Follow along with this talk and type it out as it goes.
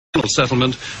national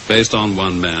settlement based on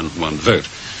one man, one vote.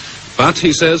 But,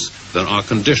 he says, there are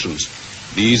conditions.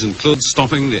 These include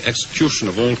stopping the execution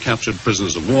of all captured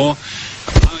prisoners of war,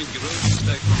 allowing Giroud to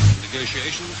take part in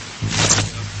negotiations,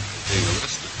 being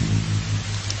arrested.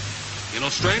 In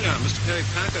Australia, Mr. Kerry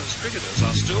Packer's cricketers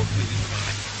are still pleading the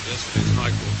right yesterday's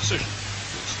High Court decision,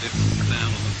 which lifts the ban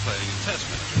on them playing in Test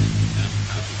matches.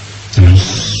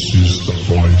 This is the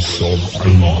voice of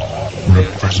Allah,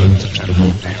 representative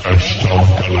of the Ashtar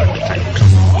Galactic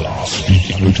Command,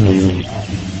 speaking to you.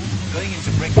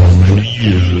 For many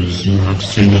years you have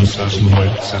seen us as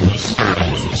lights in the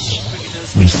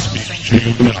skies. We speak to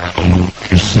you now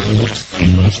to service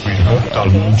them as we have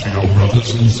done to your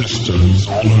brothers and sisters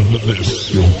all over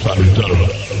this, your planet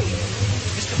Earth.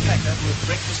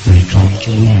 We come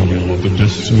to warn you of the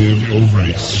destiny of your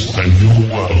race and your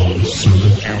world, so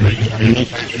that you may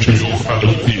communicate to your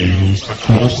fellow beings the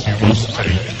course you must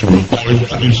take to avoid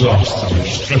the disaster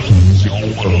which threatens your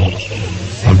world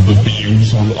and the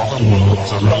beings on other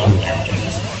worlds around you.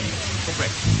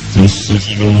 This is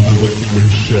in order that you may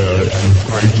share in a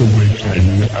great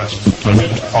awakening as the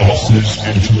planet passes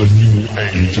into a new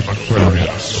age of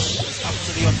Aquarius.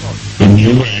 The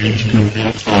new age will be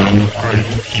a time of great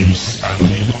peace and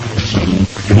evolution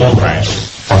for your race,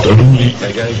 but only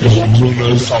your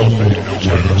rulers are made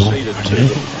aware of the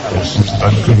evil forces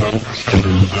that can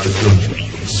overshadow their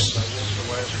judgments.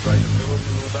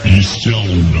 Be still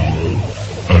now,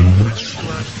 and listen,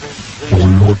 for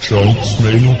your chance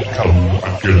may not come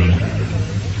again.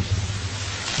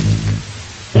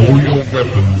 All your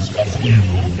weapons of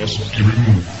evil must be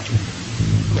removed.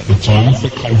 The time for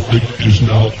conflict is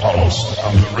now past,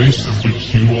 and the race of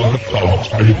which you are a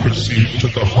part may proceed to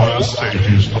the higher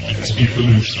stages of its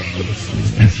evolution,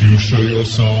 if you show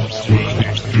yourselves worthy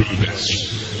to do this.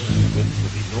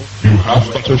 You have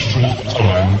but a short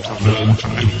time to learn to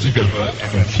live together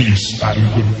in peace and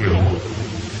goodwill.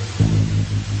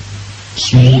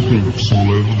 Small groups all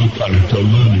over the planet are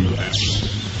learning this,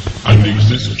 and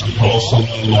exist to pass on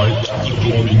the light of the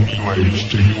dawning new age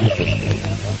to you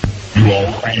all. You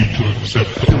are free to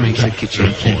accept the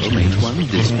kitchen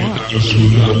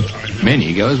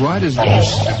many go as wide as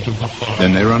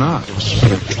then they run out.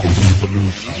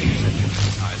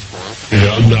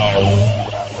 Here now,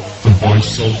 the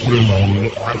voice of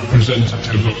Rimon,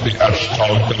 representative of the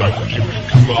Ashtar Galactic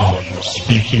Command,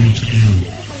 speaking to you.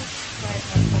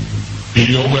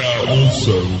 Be aware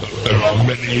also that there are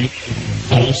many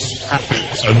false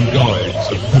prophets and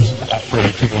guides at present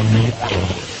operating on your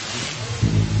world.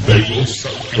 They will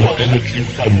suck your energy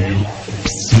from you,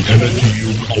 the energy you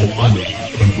call money,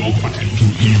 and will put it to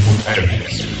evil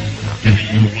ends, giving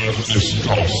you worthless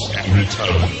dross in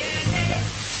return.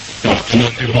 Your inner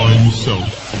divine self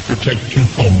will protect you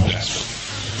from this.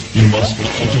 You must be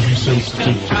utterly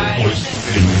sensitive to the voice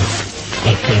within you,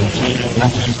 that can tell you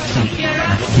what is true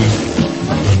and what is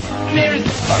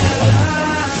false.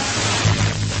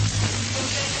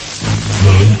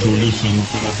 Learn to listen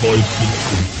to the voice of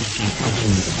truth which is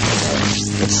within you.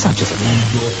 It's such a Lead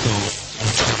yourself.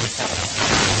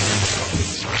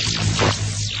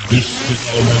 This is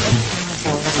our message.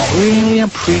 I really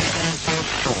appreciate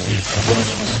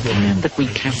that we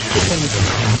can't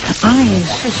I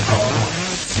insist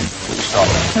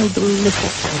so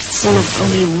delicious, full of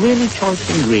only really choice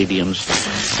ingredients.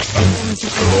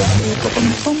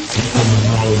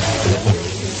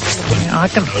 I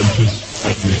can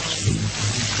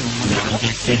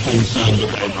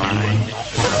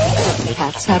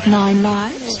Cats have 9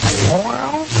 lives.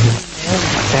 well,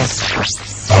 that's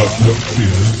Have no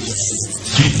fear.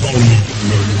 Keep on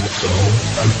learning yourself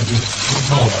and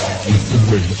discover with the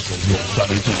ways of your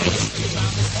planet Earth.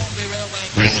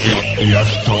 The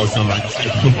Ashtar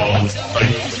Galactic Command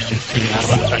thanks you for your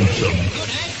attention.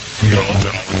 We are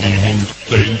now leaving the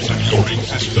planes of your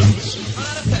existence.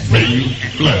 May you be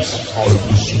blessed by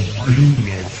the supreme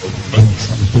love and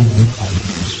truthful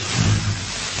kindness.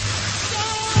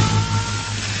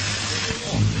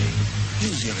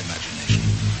 Use your imagination.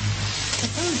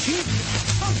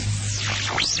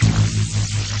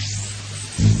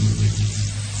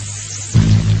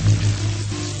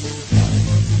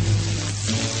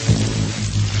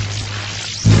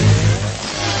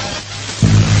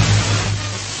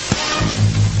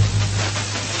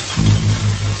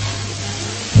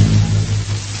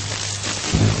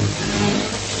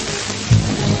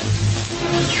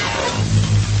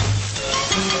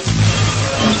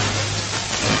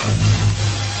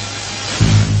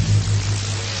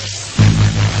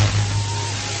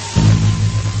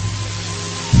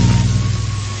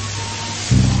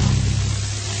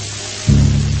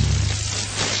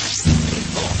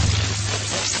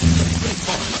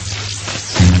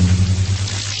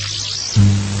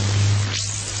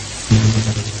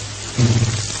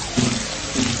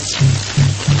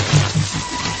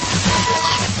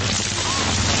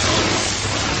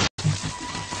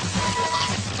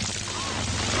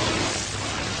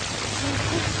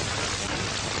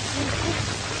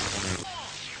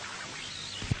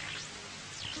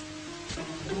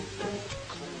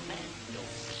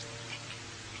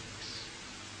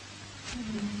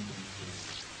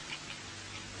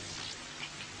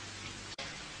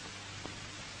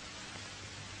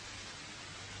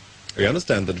 We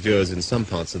understand that viewers in some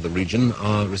parts of the region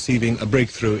are receiving a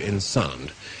breakthrough in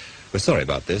sound. We're sorry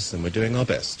about this, and we're doing our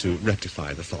best to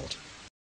rectify the fault.